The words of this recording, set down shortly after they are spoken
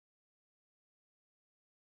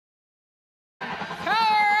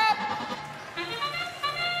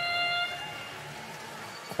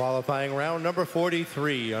Qualifying round number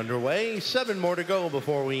 43 underway. 7 more to go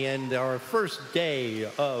before we end our first day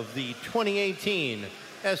of the 2018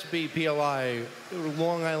 SBPLI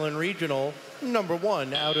Long Island Regional, number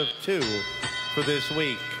 1 out of 2 for this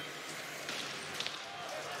week.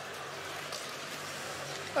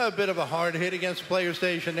 A bit of a hard hit against player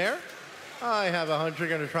station there. I have a hunch you're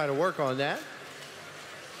going to try to work on that.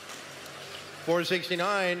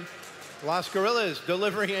 469. Las Gorillas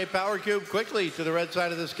delivering a power cube quickly to the red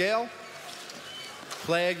side of the scale.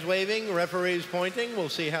 Flags waving, referees pointing. We'll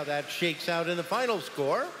see how that shakes out in the final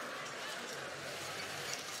score.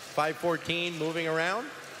 514 moving around,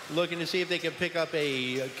 looking to see if they can pick up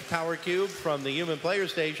a power cube from the human player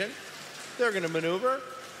station. They're going to maneuver,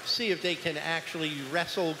 see if they can actually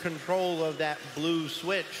wrestle control of that blue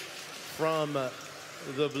switch from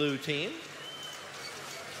the blue team.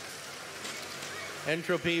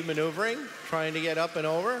 Entropy maneuvering, trying to get up and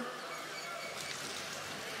over.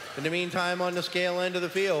 In the meantime, on the scale end of the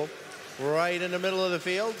field, right in the middle of the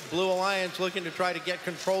field, Blue Alliance looking to try to get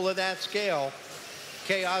control of that scale.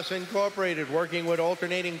 Chaos Incorporated working with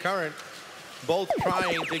alternating current, both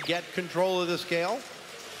trying to get control of the scale.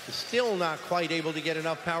 Still not quite able to get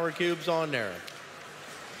enough power cubes on there.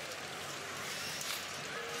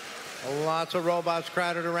 Lots of robots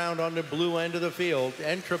crowded around on the blue end of the field.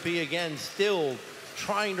 Entropy again still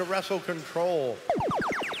trying to wrestle control.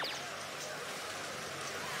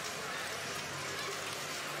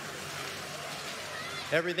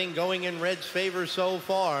 Everything going in Red's favor so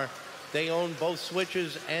far. They own both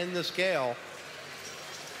switches and the scale.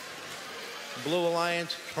 Blue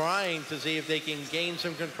Alliance trying to see if they can gain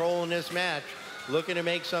some control in this match. Looking to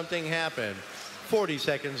make something happen. 40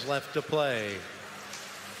 seconds left to play.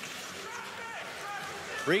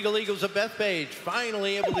 Regal Eagles of Bethpage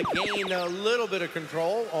finally able to gain a little bit of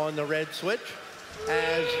control on the red switch,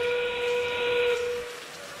 as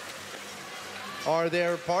are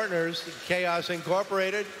their partners, Chaos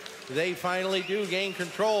Incorporated. They finally do gain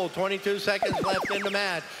control. 22 seconds left in the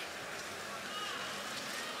match.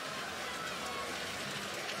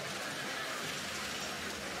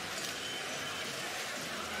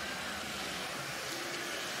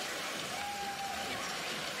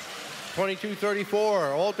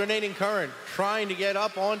 .2234, alternating current, trying to get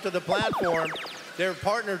up onto the platform. Their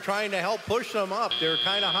partner trying to help push them up. They're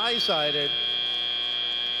kind of high-sided.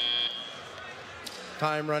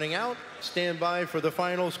 Time running out. Stand by for the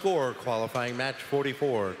final score. Qualifying match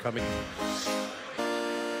 44 coming.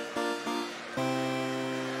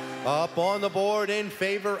 Up on the board in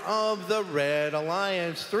favor of the Red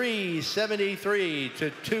Alliance, 373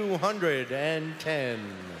 to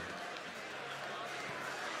 210.